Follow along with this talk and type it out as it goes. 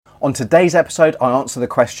On today's episode, I answer the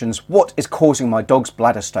questions: what is causing my dog's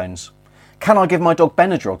bladder stones? Can I give my dog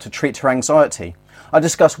Benadryl to treat her anxiety? I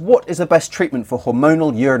discuss what is the best treatment for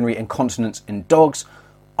hormonal urinary incontinence in dogs.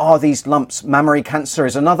 Are these lumps mammary cancer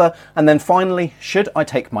is another? And then finally, should I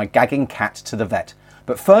take my gagging cat to the vet?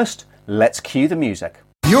 But first, let's cue the music.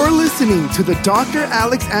 You're listening to the Dr.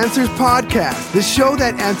 Alex Answers Podcast, the show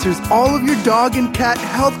that answers all of your dog and cat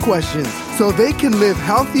health questions so they can live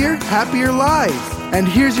healthier, happier lives. And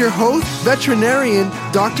here's your host, veterinarian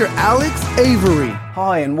Dr. Alex Avery.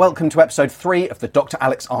 Hi, and welcome to episode 3 of the Dr.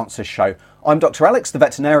 Alex Answers Show. I'm Dr. Alex, the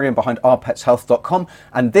veterinarian behind ourpetshealth.com,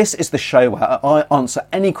 and this is the show where I answer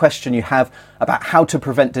any question you have about how to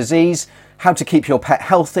prevent disease, how to keep your pet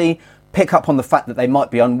healthy, pick up on the fact that they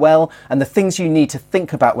might be unwell, and the things you need to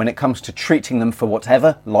think about when it comes to treating them for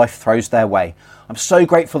whatever life throws their way. I'm so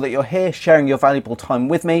grateful that you're here sharing your valuable time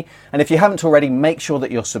with me, and if you haven't already, make sure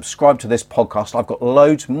that you're subscribed to this podcast. I've got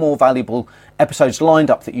loads more valuable episodes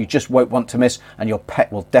lined up that you just won't want to miss, and your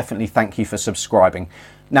pet will definitely thank you for subscribing.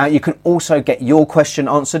 Now, you can also get your question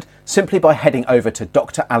answered simply by heading over to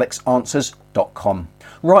dralexanswers.com.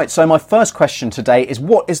 Right, so my first question today is,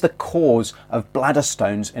 what is the cause of bladder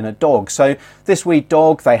stones in a dog? So this wee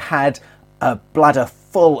dog, they had a bladder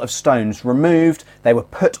full of stones removed. They were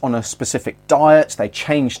put on a specific diet. They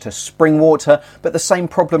changed to spring water, but the same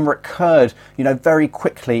problem recurred, very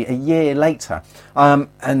quickly a year later.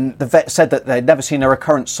 And the vet said that they'd never seen a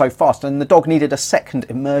recurrence so fast, and the dog needed a second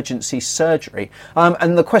emergency surgery.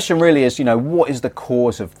 And the question really is, what is the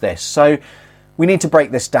cause of this? So we need to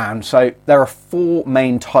break this down. So there are 4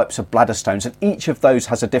 main types of bladder stones, and each of those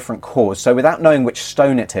has a different cause. So without knowing which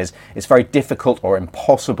stone it is, it's very difficult or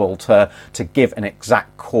impossible to give an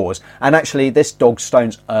exact cause. And actually, this dog's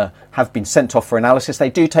stones have been sent off for analysis. They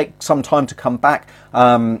do take some time to come back.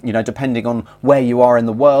 Depending on where you are in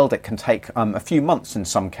the world, it can take a few months in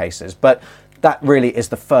some cases. But that really is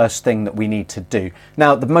the first thing that we need to do.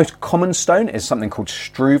 Now, the most common stone is something called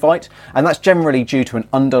struvite, and that's generally due to an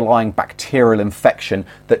underlying bacterial infection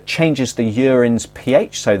that changes the urine's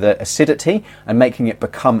pH, so the acidity, and making it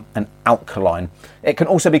become an alkaline. It can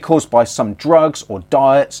also be caused by some drugs or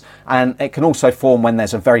diets, and it can also form when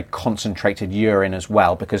there's a very concentrated urine as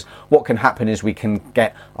well, because what can happen is we can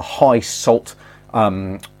get a high salt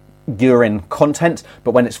urine content,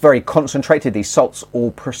 but when it's very concentrated, these salts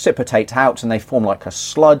all precipitate out and they form like a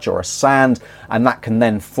sludge or a sand, and that can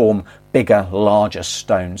then form bigger, larger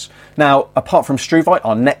stones. Now, apart from struvite,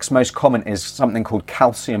 our next most common is something called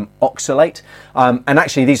calcium oxalate, and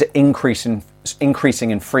actually these are increasing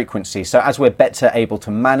in frequency. So as we're better able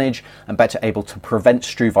to manage and better able to prevent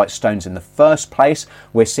struvite stones in the first place,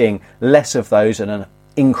 we're seeing less of those and an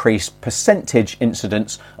increased percentage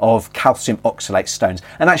incidence of calcium oxalate stones.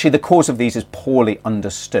 And actually the cause of these is poorly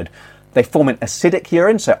understood. They form in acidic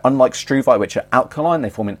urine, so unlike struvite, which are alkaline, they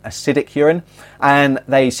form in acidic urine, and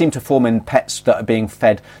they seem to form in pets that are being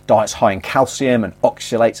fed diets high in calcium and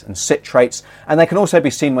oxalates and citrates, and they can also be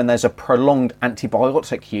seen when there's a prolonged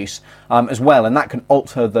antibiotic use as well, and that can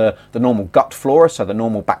alter the normal gut flora, so the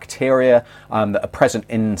normal bacteria that are present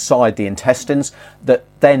inside the intestines, that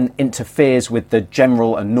then interferes with the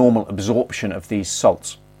general and normal absorption of these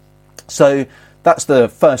salts. So that's the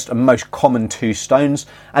first and most common 2 stones.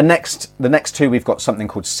 And the next 2, we've got something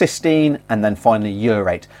called cysteine, and then finally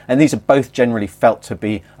urate. And these are both generally felt to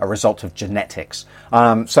be a result of genetics.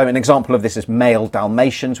 So an example of this is male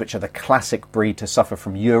Dalmatians, which are the classic breed to suffer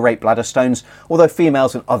from urate bladder stones, although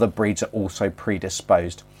females and other breeds are also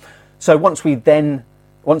predisposed. So once we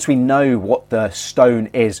know what the stone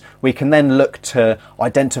is, we can then look to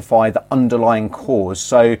identify the underlying cause.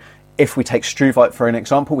 So if we take struvite for an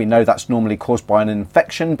example, we know that's normally caused by an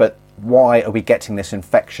infection, but why are we getting this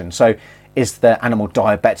infection? So is the animal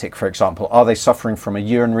diabetic, for example? Are they suffering from a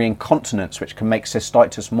urinary incontinence, which can make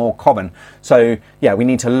cystitis more common? So yeah, we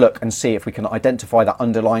need to look and see if we can identify that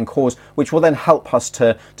underlying cause, which will then help us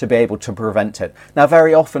to be able to prevent it. Now,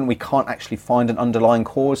 very often we can't actually find an underlying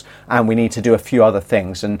cause, and we need to do a few other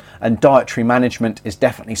things, and dietary management is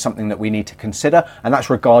definitely something that we need to consider, and that's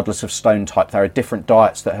regardless of stone type. There are different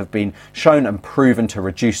diets that have been shown and proven to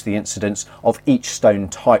reduce the incidence of each stone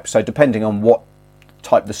type. So depending on what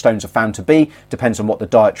type the stones are found to be, depends on what the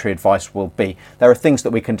dietary advice will be. There are things that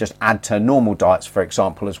we can just add to normal diets, for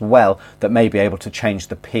example, as well, that may be able to change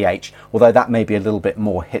the pH, although that may be a little bit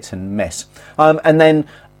more hit and miss. And then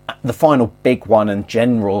the final big one and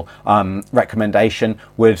general recommendation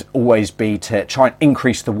would always be to try and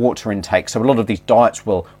increase the water intake. So a lot of these diets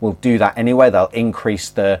will do that anyway. They'll increase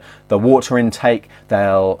the water intake.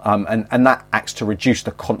 They'll and that acts to reduce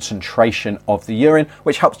the concentration of the urine,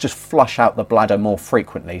 which helps just flush out the bladder more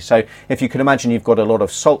frequently. So if you can imagine you've got a lot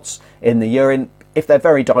of salts in the urine, if they're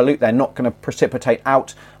very dilute, they're not going to precipitate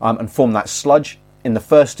out and form that sludge in the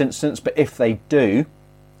first instance. But if they do,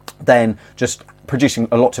 then just producing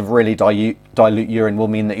a lot of really dilute urine will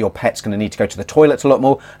mean that your pet's going to need to go to the toilet a lot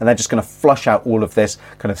more, and they're just going to flush out all of this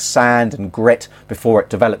kind of sand and grit before it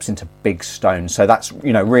develops into big stones. So that's,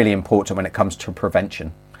 really important when it comes to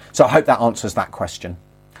prevention. So I hope that answers that question.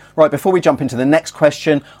 Right, before we jump into the next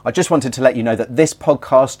question, I just wanted to let you know that this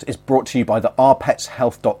podcast is brought to you by the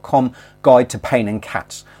ourpetshealth.com guide to pain in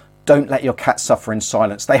cats. Don't let your cats suffer in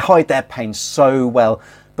silence. They hide their pain so well,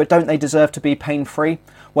 but don't they deserve to be pain-free?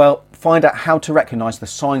 Well, find out how to recognise the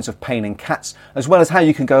signs of pain in cats, as well as how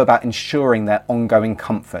you can go about ensuring their ongoing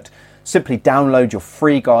comfort. Simply download your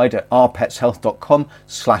free guide at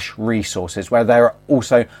ourpetshealth.com/resources, where there are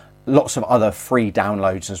also lots of other free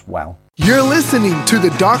downloads as well. You're listening to the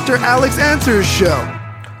Dr. Alex Answers Show.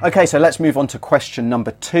 Okay, so let's move on to question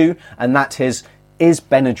number 2, and that is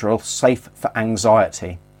Benadryl safe for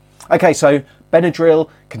anxiety? Okay, so Benadryl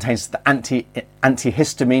contains the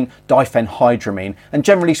antihistamine diphenhydramine, and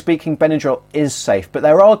generally speaking, Benadryl is safe, but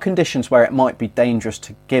there are conditions where it might be dangerous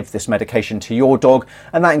to give this medication to your dog,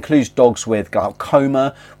 and that includes dogs with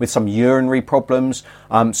glaucoma, with some urinary problems,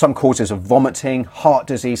 some causes of vomiting, heart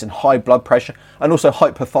disease and high blood pressure, and also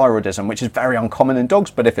hypothyroidism, which is very uncommon in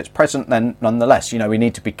dogs, but if it's present, then nonetheless, we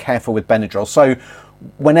need to be careful with Benadryl. So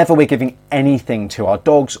whenever we're giving anything to our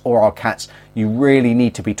dogs or our cats, you really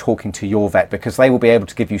need to be talking to your vet, because they will be able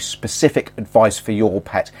to give you specific advice for your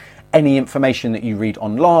pet. Any information that you read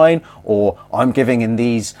online or I'm giving in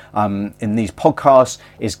these podcasts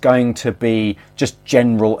is going to be just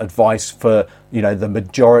general advice for the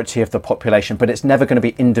majority of the population, but it's never going to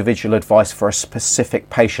be individual advice for a specific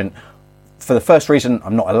patient. For the first reason,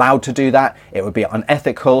 I'm not allowed to do that. It would be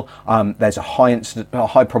unethical. There's a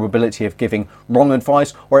high probability of giving wrong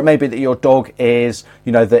advice, or it may be that your dog is,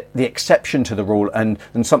 the exception to the rule and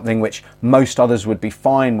something which most others would be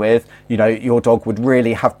fine with, your dog would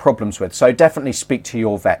really have problems with. So definitely speak to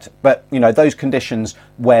your vet. But, those conditions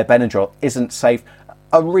where Benadryl isn't safe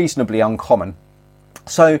are reasonably uncommon.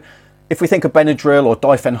 So if we think of Benadryl or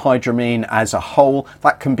diphenhydramine as a whole,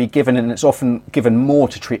 that can be given, and it's often given more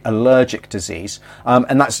to treat allergic disease.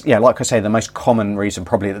 And that's, like I say, the most common reason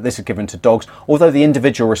probably that this is given to dogs, although the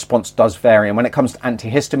individual response does vary. And when it comes to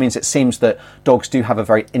antihistamines, it seems that dogs do have a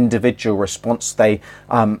very individual response. They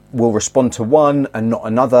will respond to one and not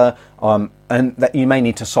another. And that you may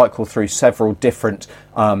need to cycle through several different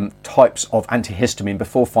types of antihistamine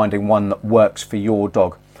before finding one that works for your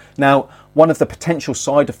dog. Now, one of the potential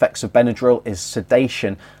side effects of Benadryl is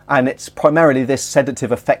sedation, and it's primarily this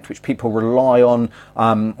sedative effect which people rely on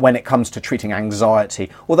when it comes to treating anxiety,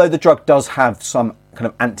 although the drug does have some kind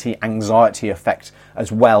of anti-anxiety effect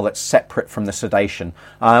as well that's separate from the sedation.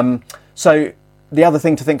 So the other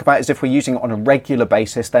thing to think about is if we're using it on a regular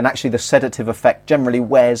basis, then actually the sedative effect generally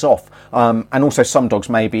wears off. And also some dogs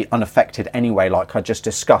may be unaffected anyway, like I just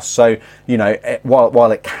discussed. So,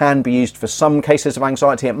 while it can be used for some cases of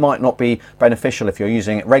anxiety, it might not be beneficial if you're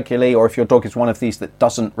using it regularly or if your dog is one of these that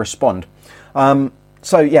doesn't respond.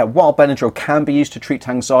 While Benadryl can be used to treat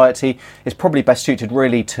anxiety, it's probably best suited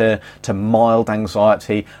really to mild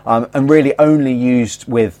anxiety and really only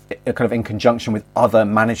used with kind of in conjunction with other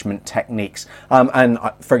management techniques.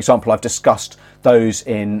 For example, I've discussed those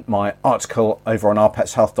in my article over on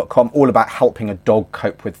ourpetshealth.com, all about helping a dog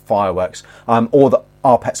cope with fireworks, or the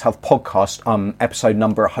Our Pets Health podcast, episode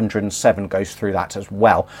number 107 goes through that as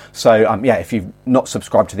well. So if you've not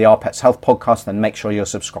subscribed to the Our Pets Health podcast, then make sure you're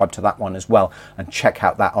subscribed to that one as well and check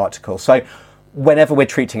out that article. So whenever we're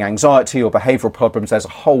treating anxiety or behavioural problems, there's a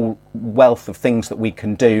whole wealth of things that we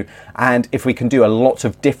can do. And if we can do a lot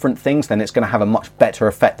of different things, then it's going to have a much better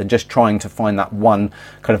effect than just trying to find that one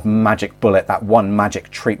kind of magic bullet, that one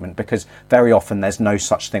magic treatment, because very often there's no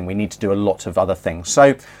such thing. We need to do a lot of other things.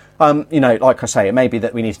 So like I say, it may be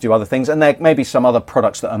that we need to do other things, and there may be some other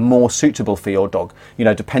products that are more suitable for your dog,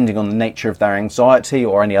 depending on the nature of their anxiety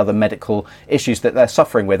or any other medical issues that they're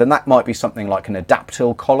suffering with. And that might be something like an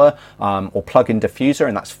Adaptil collar or plug-in diffuser,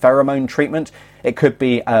 and that's pheromone treatment. It could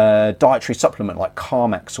be a dietary supplement like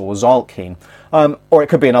Carmex or Zalkene, or it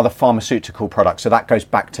could be another pharmaceutical product. So that goes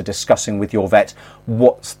back to discussing with your vet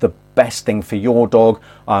what's the best thing for your dog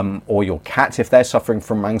or your cat if they're suffering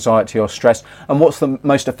from anxiety or stress, and what's the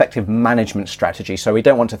most effective management strategy. So we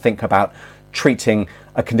don't want to think about treating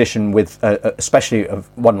a condition with, especially of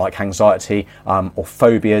one like anxiety or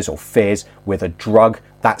phobias or fears, with a drug.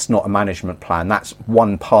 That's not a management plan. That's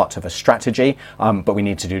one part of a strategy, but we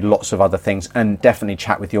need to do lots of other things, and definitely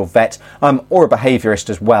chat with your vet or a behaviourist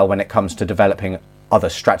as well when it comes to developing other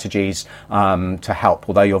strategies to help,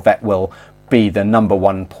 although your vet will be the number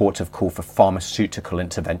one port of call for pharmaceutical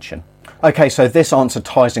intervention. Okay, so this answer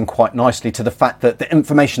ties in quite nicely to the fact that the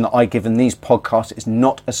information that I give in these podcasts is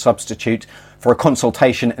not a substitute for a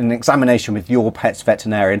consultation and an examination with your pet's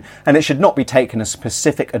veterinarian, and it should not be taken as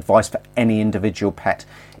specific advice for any individual pet.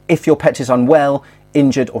 If your pet is unwell,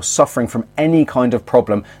 injured or suffering from any kind of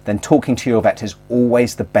problem, then talking to your vet is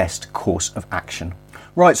always the best course of action.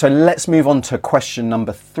 Right, so let's move on to question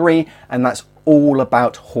number 3, and that's all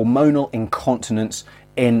about hormonal incontinence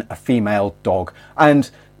in a female dog.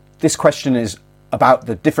 And this question is about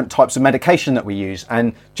the different types of medication that we use,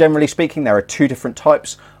 and generally speaking there are 2 different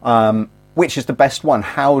types. Which is the best one?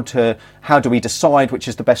 How do we decide which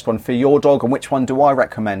is the best one for your dog, and which one do I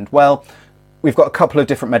recommend? Well, we've got a couple of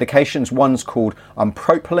different medications. One's called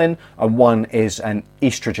propylene, and one is an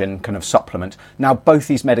estrogen kind of supplement. Now, both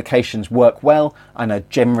these medications work well and are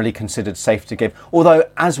generally considered safe to give, although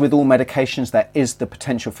as with all medications there is the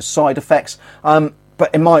potential for side effects.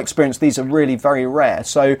 But in my experience, these are really very rare.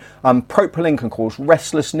 So propylene can cause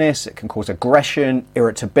restlessness, it can cause aggression,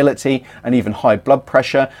 irritability, and even high blood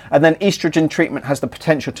pressure. And then estrogen treatment has the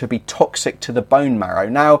potential to be toxic to the bone marrow.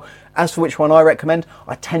 Now, as for which one I recommend,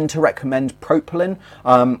 I tend to recommend propylene.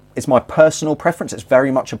 It's my personal preference. It's very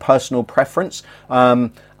much a personal preference.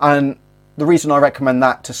 And the reason I recommend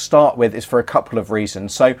that to start with is for a couple of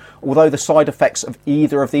reasons. So although the side effects of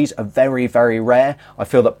either of these are very, very rare, I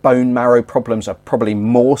feel that bone marrow problems are probably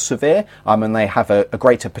more severe and they have a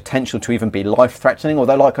greater potential to even be life-threatening.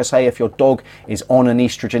 Although, like I say, if your dog is on an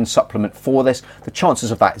estrogen supplement for this, the chances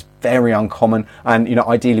of that is very uncommon, and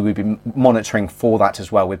ideally we'd be monitoring for that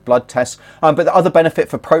as well with blood tests. But the other benefit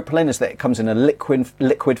for propylene is that it comes in a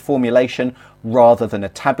liquid formulation rather than a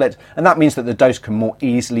tablet, and that means that the dose can more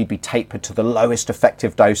easily be tapered to the lowest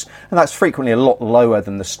effective dose, and that's frequently a lot lower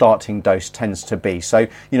than the starting dose tends to be. So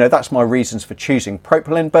that's my reasons for choosing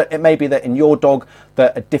propylene, but it may be that in your dog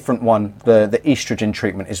that a different one, the estrogen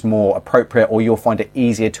treatment, is more appropriate, or you'll find it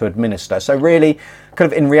easier to administer. So really,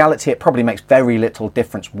 kind of in reality, it probably makes very little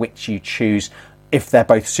difference which you choose if they're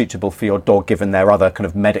both suitable for your dog, given their other kind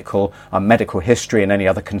of medical history and any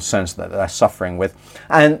other concerns that they're suffering with.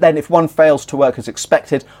 And then if one fails to work as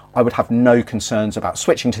expected, I would have no concerns about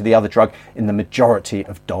switching to the other drug in the majority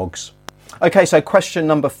of dogs. Okay, so question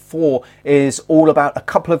number 4 is all about a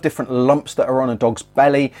couple of different lumps that are on a dog's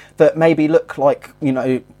belly that maybe look like,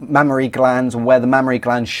 mammary glands and where the mammary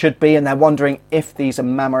glands should be, and they're wondering if these are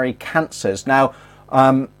mammary cancers. Now,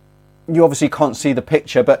 you obviously can't see the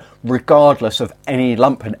picture, but regardless of any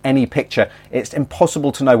lump and any picture, it's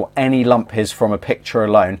impossible to know what any lump is from a picture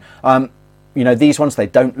alone. These ones, they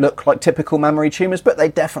don't look like typical mammary tumours, but they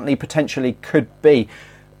definitely potentially could be.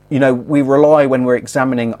 We rely, when we're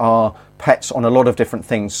examining our pets, on a lot of different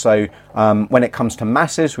things. So when it comes to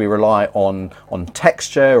masses, we rely on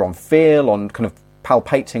texture, on feel, on kind of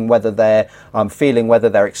palpating whether they're feeling whether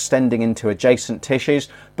they're extending into adjacent tissues.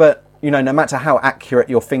 But no matter how accurate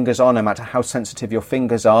your fingers are, no matter how sensitive your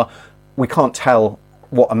fingers are, we can't tell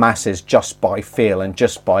what a mass is just by feel and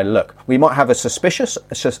just by look. We might have a higher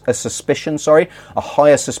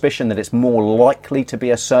suspicion that it's more likely to be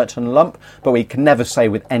a certain lump, but we can never say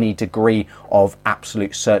with any degree of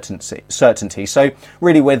absolute certainty. So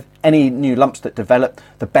really, with any new lumps that develop,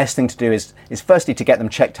 the best thing to do is firstly to get them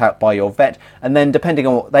checked out by your vet, and then depending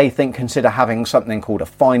on what they think, consider having something called a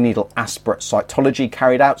fine needle aspirate cytology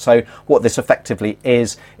carried out. So what this effectively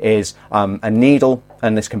is a needle,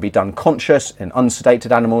 and this can be done conscious in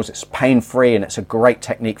unsedated animals. It's pain-free, and it's a great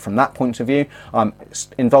technique from that point of view. It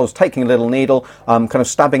involves taking a little needle, kind of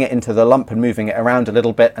stabbing it into the lump and moving it around a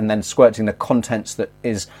little bit, and then squirting the contents that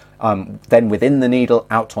is then within the needle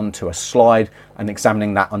out onto a slide and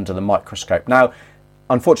examining that under the microscope. Now,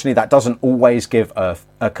 unfortunately, that doesn't always give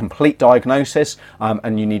a complete diagnosis,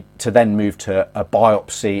 and you need to then move to a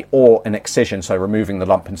biopsy or an excision, so removing the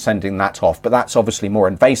lump and sending that off. But that's obviously more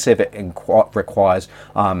invasive. It requires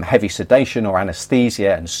heavy sedation or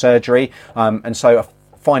anaesthesia and surgery, and so a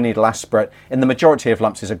fine needle aspirate in the majority of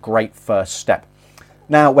lumps is a great first step.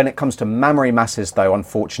 Now, when it comes to mammary masses, though,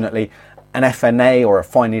 unfortunately, an FNA or a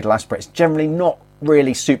fine needle aspirate is generally not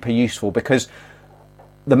really super useful, because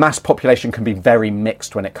the mass population can be very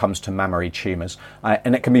mixed when it comes to mammary tumours,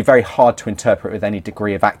 and it can be very hard to interpret with any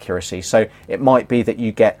degree of accuracy. So it might be that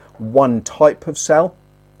you get one type of cell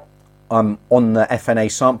on the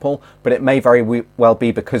FNA sample, but it may very well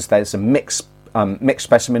be because there's a mixed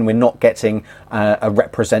specimen, we're not getting a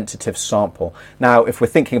representative sample. Now, if we're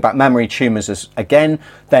thinking about mammary tumours as again,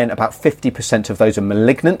 then about 50% of those are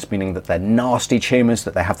malignant, meaning that they're nasty tumours,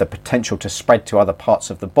 that they have the potential to spread to other parts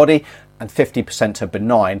of the body, and 50% are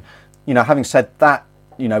benign. Having said that,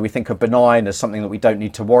 we think of benign as something that we don't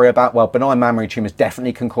need to worry about. Well, benign mammary tumours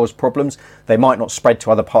definitely can cause problems. They might not spread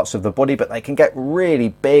to other parts of the body, but they can get really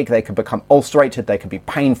big, they can become ulcerated, they can be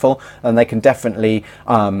painful, and they can definitely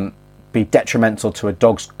be detrimental to a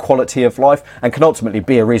dog's quality of life, and can ultimately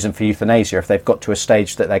be a reason for euthanasia if they've got to a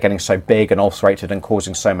stage that they're getting so big and ulcerated and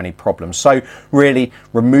causing so many problems. So really,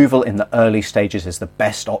 removal in the early stages is the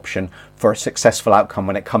best option for a successful outcome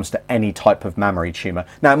when it comes to any type of mammary tumour.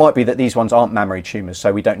 Now, it might be that these ones aren't mammary tumours,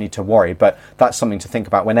 so we don't need to worry, but that's something to think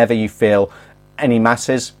about whenever you feel any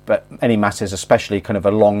masses, but any masses especially kind of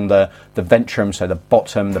along the ventrum, so the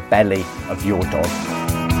bottom, the belly of your dog.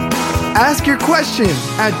 Ask your question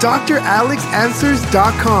at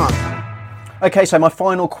dralexanswers.com. Okay, so my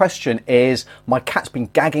final question is, my cat's been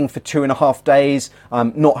gagging for 2.5 days,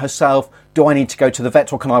 not herself. Do I need to go to the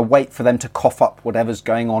vet, or can I wait for them to cough up whatever's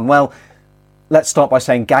going on? Well, let's start by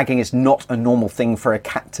saying gagging is not a normal thing for a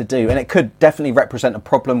cat to do, and it could definitely represent a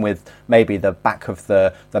problem with maybe the back of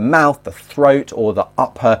the mouth, the throat, or the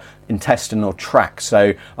upper intestinal tract,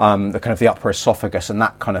 so the kind of the upper esophagus and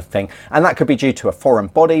that kind of thing. And that could be due to a foreign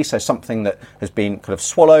body, so something that has been kind of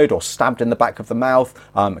swallowed or stabbed in the back of the mouth.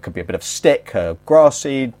 It could be a bit of stick, a grass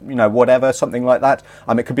seed, whatever, something like that.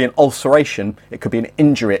 It could be an ulceration, it could be an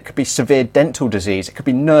injury, it could be severe dental disease, it could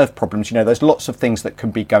be nerve problems. There's lots of things that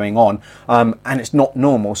can be going on, and it's not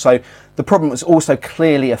normal. So the problem was also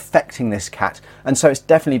clearly affecting this cat, and so it's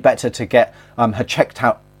definitely better to get her checked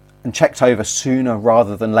out and checked over sooner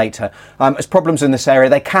rather than later. As problems in this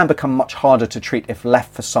area, they can become much harder to treat if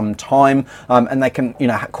left for some time, and they can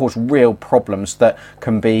cause real problems that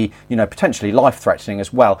can be potentially life-threatening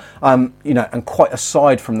as well. And quite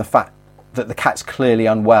aside from the fact that the cat's clearly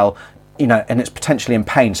unwell, and it's potentially in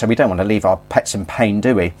pain, so we don't want to leave our pets in pain,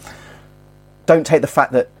 do we? Don't take the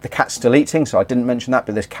fact that the cat's still eating, so I didn't mention that,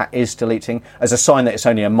 but this cat is still eating, as a sign that it's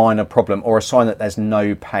only a minor problem, or a sign that there's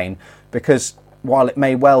no pain, because while it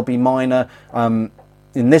may well be minor,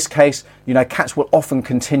 in this case, cats will often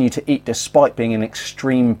continue to eat despite being in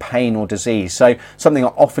extreme pain or disease. So something I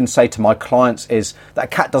often say to my clients is that a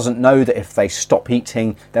cat doesn't know that if they stop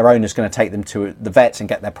eating, their owner's going to take them to the vet and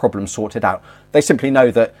get their problem sorted out. They simply know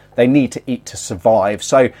that they need to eat to survive.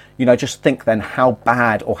 So, just think then how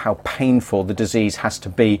bad or how painful the disease has to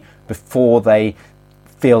be before they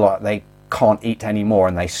feel like they can't eat anymore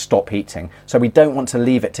and they stop eating. So we don't want to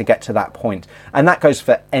leave it to get to that point. And that goes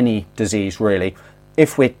for any disease, really.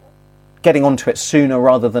 If we're getting onto it sooner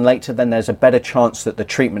rather than later, then there's a better chance that the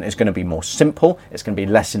treatment is going to be more simple, it's going to be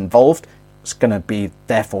less involved, it's going to be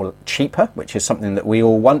therefore cheaper, which is something that we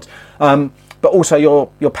all want. But also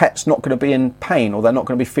your pet's not going to be in pain, or they're not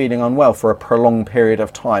going to be feeling unwell for a prolonged period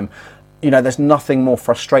of time. There's nothing more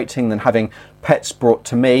frustrating than having pets brought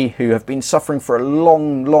to me who have been suffering for a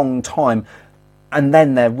long, long time, and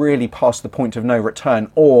then they're really past the point of no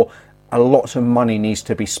return, or a lot of money needs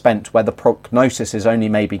to be spent where the prognosis is only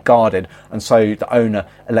maybe guarded, and so the owner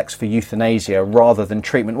elects for euthanasia rather than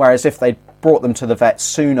treatment. Whereas if they brought them to the vet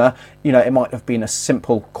sooner, it might have been a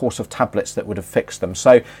simple course of tablets that would have fixed them.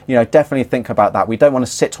 So, definitely think about that. We don't want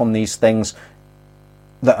to sit on these things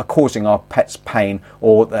that are causing our pets pain,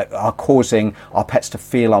 or that are causing our pets to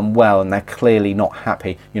feel unwell and they're clearly not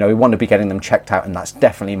happy. We want to be getting them checked out, and that's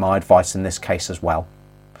definitely my advice in this case as well.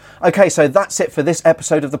 Okay, so that's it for this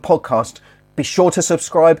episode of the podcast. Be sure to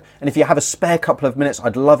subscribe, and if you have a spare couple of minutes,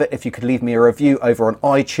 I'd love it if you could leave me a review over on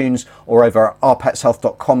iTunes or over at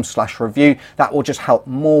ourpetshealth.com/review. That will just help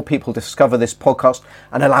more people discover this podcast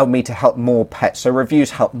and allow me to help more pets. So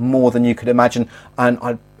reviews help more than you could imagine, and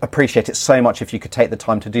I'd appreciate it so much if you could take the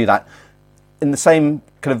time to do that. In the same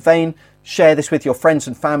kind of vein, share this with your friends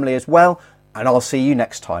and family as well, and I'll see you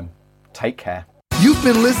next time. Take care. You've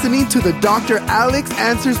been listening to the Dr. Alex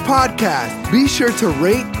Answers podcast. Be sure to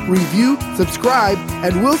rate, review, subscribe,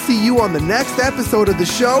 and we'll see you on the next episode of the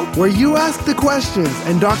show where you ask the questions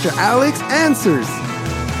and Dr. Alex answers.